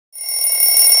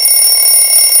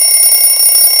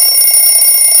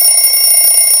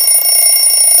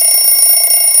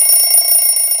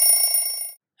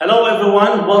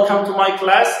everyone, welcome to my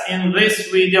class. In this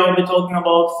video I'll be talking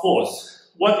about force.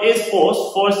 What is force?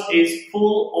 Force is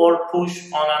pull or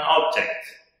push on an object.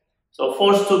 So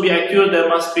force to be accurate, there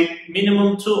must be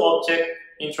minimum two objects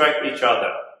interact with each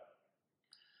other.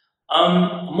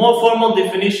 More formal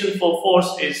definition for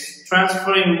force is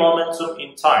transferring momentum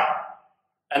in time.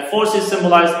 And force is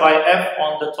symbolized by F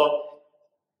on the top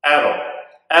arrow.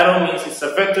 Arrow means it's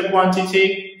a vector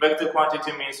quantity. Vector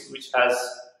quantity means which has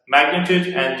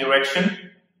magnitude and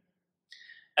direction.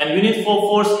 And unit for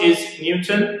force is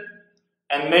Newton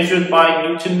and measured by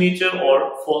Newton meter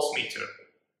or force meter.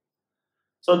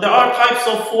 So there are types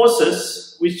of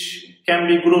forces which can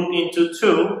be grouped into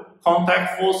two: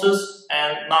 contact forces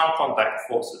and non-contact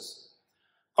forces.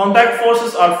 Contact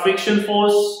forces are friction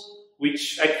force,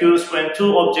 which occurs when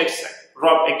two objects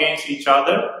rub against each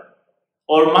other,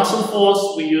 or muscle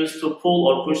force we use to pull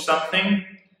or push something.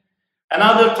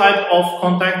 Another type of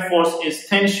contact force is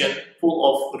tension, pull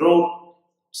of rope,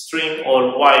 string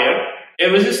or wire. A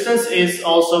resistance is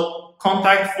also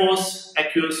contact force,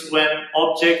 occurs when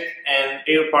object and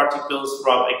air particles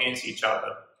rub against each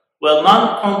other. Well,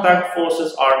 non-contact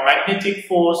forces are magnetic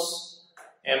force,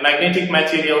 and magnetic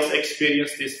materials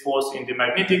experience this force in the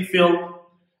magnetic field.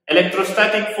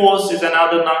 Electrostatic force is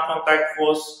another non-contact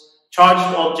force.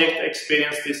 Charged object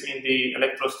experience this in the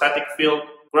electrostatic field.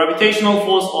 Gravitational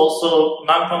force, also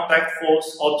non-contact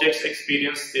force, objects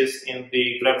experience this in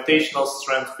the gravitational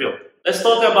strength field. Let's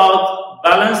talk about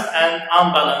balanced and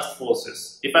unbalanced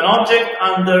forces. If an object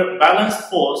under balanced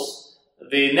force,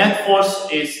 the net force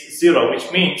is zero,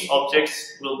 which means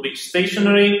objects will be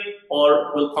stationary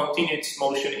or will continue its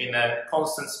motion in a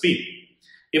constant speed.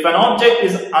 If an object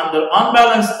is under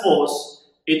unbalanced force,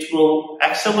 it will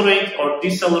accelerate or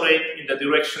decelerate in the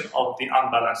direction of the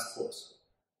unbalanced force.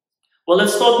 Well,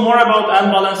 let's talk more about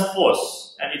unbalanced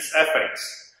force and its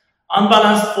effects.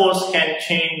 Unbalanced force can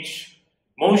change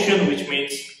motion, which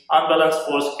means unbalanced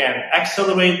force can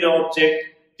accelerate the object,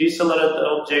 decelerate the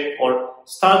object, or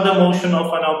start the motion of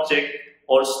an object,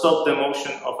 or stop the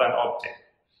motion of an object.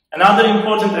 Another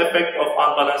important effect of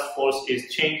unbalanced force is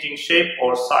changing shape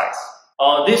or size.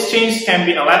 This change can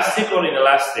be elastic or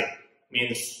inelastic,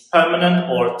 means permanent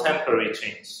or temporary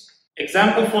change.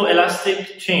 Example for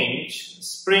elastic change: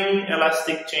 spring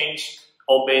elastic change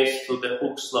obeys to the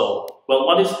Hooke's law. Well,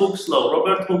 what is Hooke's law?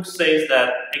 Robert Hooke says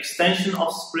that extension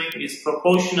of spring is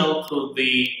proportional to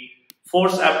the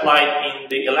force applied in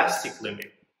the elastic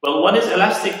limit. Well, what is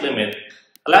elastic limit?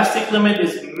 Elastic limit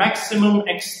is maximum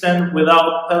extent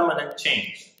without permanent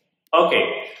change.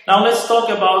 Okay, now let's talk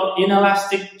about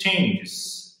inelastic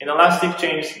changes. Inelastic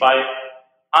changes by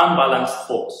unbalanced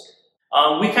force.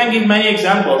 We can give many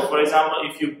examples. For example,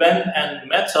 if you bend a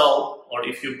metal or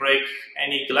if you break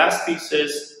any glass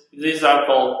pieces, these are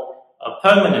called a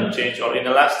permanent change or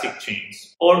inelastic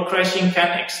change. Or crashing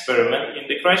can experiment. In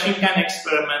the crashing can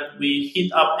experiment, we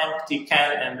heat up empty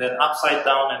can and then upside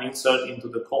down and insert into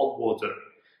the cold water.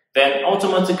 Then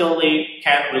automatically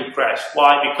can will crash.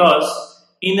 Why? Because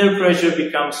inner pressure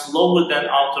becomes lower than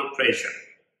outer pressure.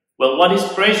 Well, what is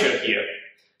pressure here?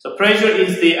 So pressure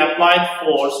is the applied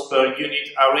force per unit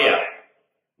area.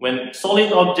 When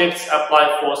solid objects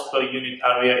apply force per unit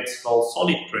area, it's called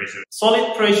solid pressure.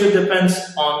 Solid pressure depends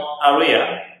on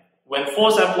area. When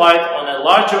force applied on a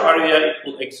larger area, it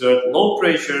will exert low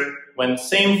pressure. When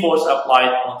same force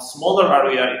applied on smaller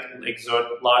area, it will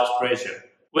exert large pressure.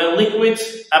 When liquid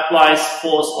applies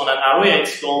force on an area,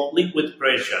 it's called liquid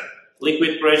pressure.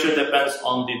 Liquid pressure depends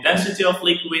on the density of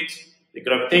liquid, the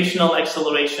gravitational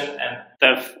acceleration and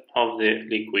depth of the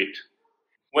liquid.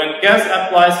 When gas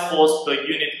applies force per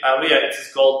unit area, it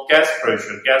is called gas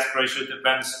pressure. Gas pressure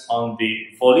depends on the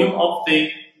volume of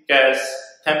the gas,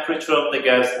 temperature of the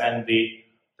gas, and the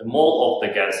mole of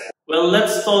the gas. Well,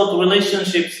 let's talk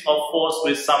relationships of force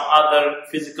with some other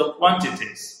physical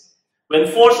quantities.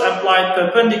 When force applied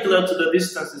perpendicular to the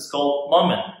distance is called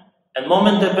moment. And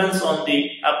moment depends on the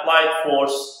applied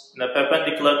force in a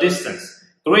perpendicular distance.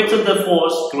 Greater the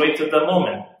force, greater the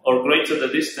moment, or greater the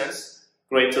distance,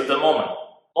 greater the moment.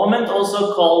 Moment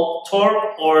also called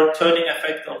torque or turning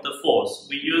effect of the force.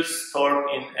 We use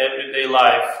torque in everyday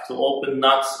life to open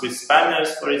nuts with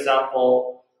spanners, for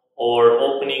example, or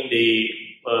opening the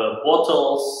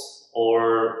bottles,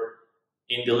 or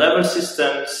in the lever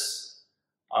systems,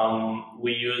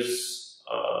 we use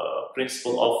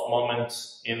principle of moment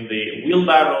in the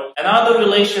wheelbarrow. Another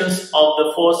relations of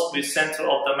the force with center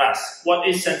of the mass. What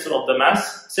is center of the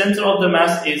mass? Center of the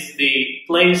mass is the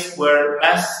place where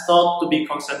mass thought to be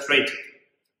concentrated.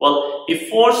 Well, if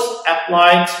force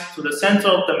applied to the center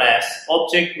of the mass,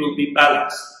 object will be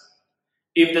balanced.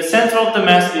 If the center of the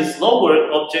mass is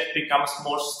lower, object becomes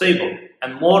more stable.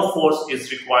 and more force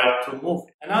is required to move.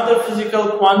 Another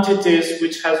physical quantity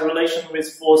which has relation with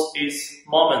force is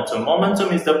momentum.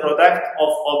 Momentum is the product of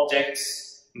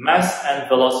objects' mass and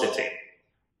velocity.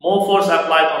 More force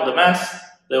applied on the mass,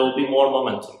 there will be more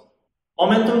momentum.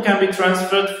 Momentum can be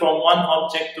transferred from one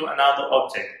object to another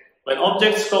object. When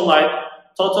objects collide,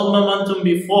 total momentum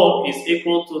before is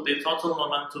equal to the total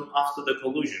momentum after the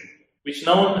collision, which is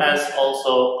known as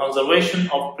also conservation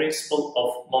of principle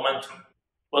of momentum.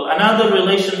 Well, another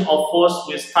relation of force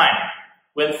with time.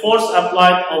 When force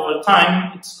applied over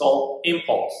time, it's called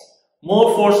impulse.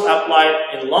 More force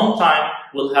applied in long time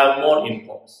will have more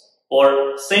impulse.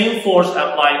 Or same force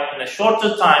applied in a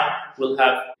shorter time will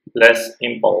have less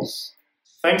impulse.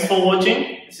 Thanks for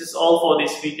watching. This is all for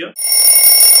this video.